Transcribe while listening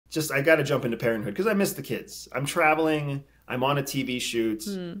I got to jump into Parenthood because I miss the kids. I'm traveling. I'm on a TV shoot.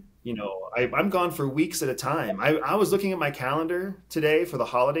 You know, I'm gone for weeks at a time. I was looking at my calendar today for the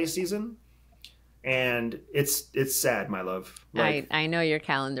holiday season, and it's sad, my love. Like, I know your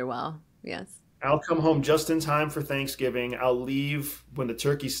calendar well. Yes. I'll come home just in time for Thanksgiving. I'll leave when the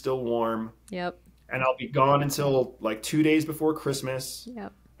turkey's still warm. Yep. And I'll be gone until like 2 days before Christmas.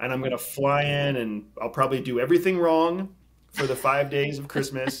 Yep. And I'm going to fly in and I'll probably do everything wrong for the 5 days of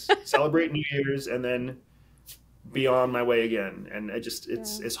Christmas, celebrate New Year's, and then be on my way again. And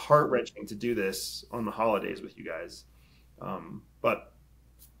it's heart-wrenching to do this on the holidays with you guys. But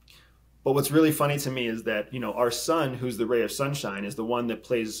what's really funny to me is that, you know, our son, who's the ray of sunshine, is the one that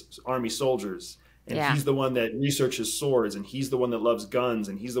plays Army soldiers. And he's the one that researches swords, and he's the one that loves guns,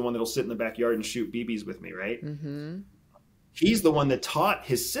 and he's the one that'll sit in the backyard and shoot BBs with me, right? He's the one that taught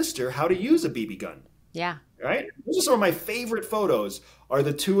his sister how to use a BB gun. Yeah. Right? Those are some of my favorite photos, are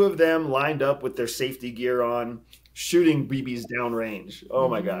the two of them lined up with their safety gear on, shooting BBs downrange. Oh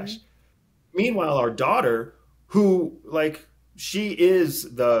my gosh. Meanwhile, our daughter, who, like, she's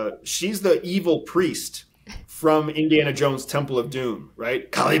the evil priest from Indiana Jones' Temple of Doom,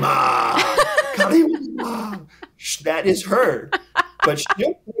 right? Kalima! Kalima! That is her. But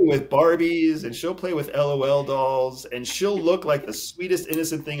she'll play with Barbies and she'll play with LOL dolls and she'll look like the sweetest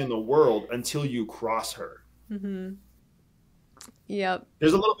innocent thing in the world until you cross her. Yep.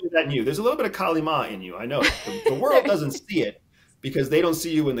 There's a little bit of that in you. There's a little bit of Kalima in you. I know. The world doesn't see it because they don't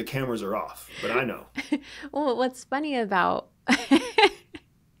see you when the cameras are off. But I know. Well, what's funny about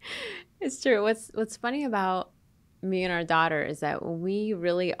it's true. What's funny about me and our daughter is that we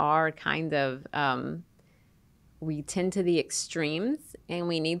really are kind of we tend to the extremes and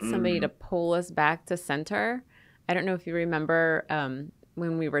we need somebody to pull us back to center. I don't know if you remember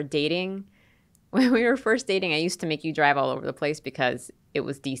when we were dating. When we were first dating, I used to make you drive all over the place because it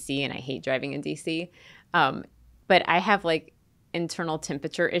was DC and I hate driving in DC. But I have like internal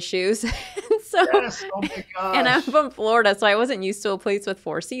temperature issues. So, yes, oh my gosh. And I'm from Florida, so I wasn't used to a place with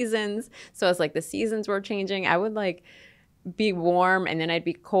 4 seasons. So it's like the seasons were changing. I would like be warm and then I'd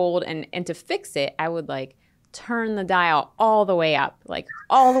be cold. And to fix it, I would like turn the dial all the way up, like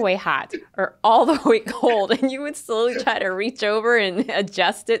all the way hot or all the way cold. And you would slowly try to reach over and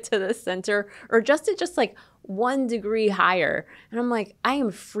adjust it to the center or adjust it just like 1 degree higher. And I'm like, I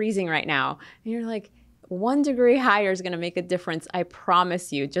am freezing right now. And you're like, 1 degree higher is going to make a difference. I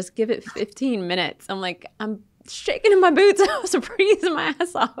promise you. Just give it 15 minutes. I'm like, I'm shaking in my boots. I was freezing my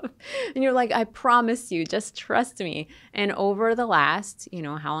ass off. And you're like, I promise you. Just trust me. And over the last, you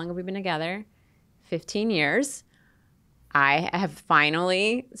know, how long have we been together? 15 years. I have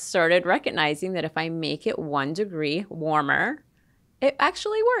finally started recognizing that if I make it 1 degree warmer, it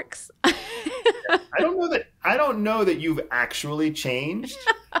actually works. I don't know that you've actually changed.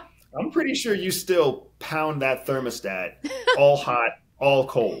 I'm pretty sure you still pound that thermostat all hot, all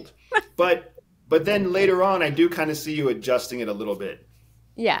cold. But then later on, I do kind of see you adjusting it a little bit.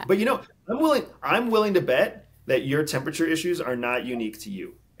 Yeah. But you know, I'm willing to bet that your temperature issues are not unique to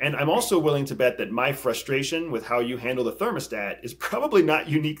you. And I'm also willing to bet that my frustration with how you handle the thermostat is probably not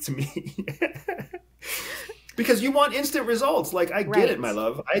unique to me. Because you want instant results. Like, I get it, my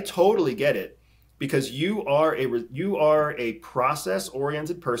love. I totally get it. Because you are a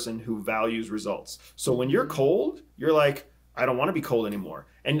process-oriented person who values results. So when you're cold, you're like, I don't want to be cold anymore.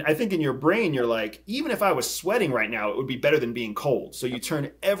 And I think in your brain, you're like, even if I was sweating right now, it would be better than being cold. So you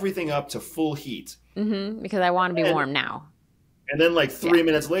turn everything up to full heat. Because I want to be warm now. And then like 3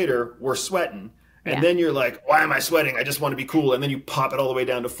 minutes later, we're sweating. And then you're like, why am I sweating? I just want to be cool. And then you pop it all the way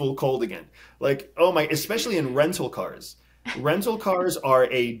down to full cold again. Like, oh my, especially in rental cars. Rental cars are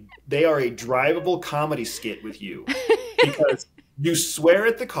a drivable comedy skit with you. Because you swear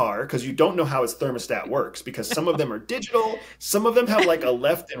at the car because you don't know how its thermostat works. Because some of them are digital. Some of them have like a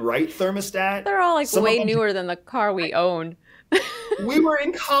left and right thermostat. They're all like way newer than the car we own. We were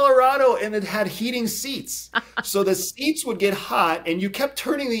in Colorado and it had heating seats. So the seats would get hot and you kept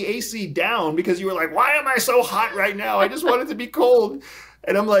turning the AC down because you were like, why am I so hot right now? I just want it to be cold.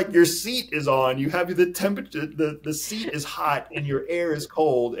 And I'm like, your seat is on. You have the temperature, the seat is hot and your air is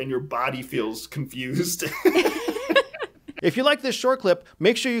cold and your body feels confused. If you like this short clip,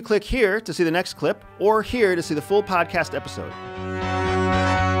 make sure you click here to see the next clip or here to see the full podcast episode.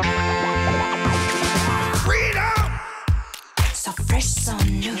 So fresh, so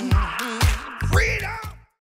new.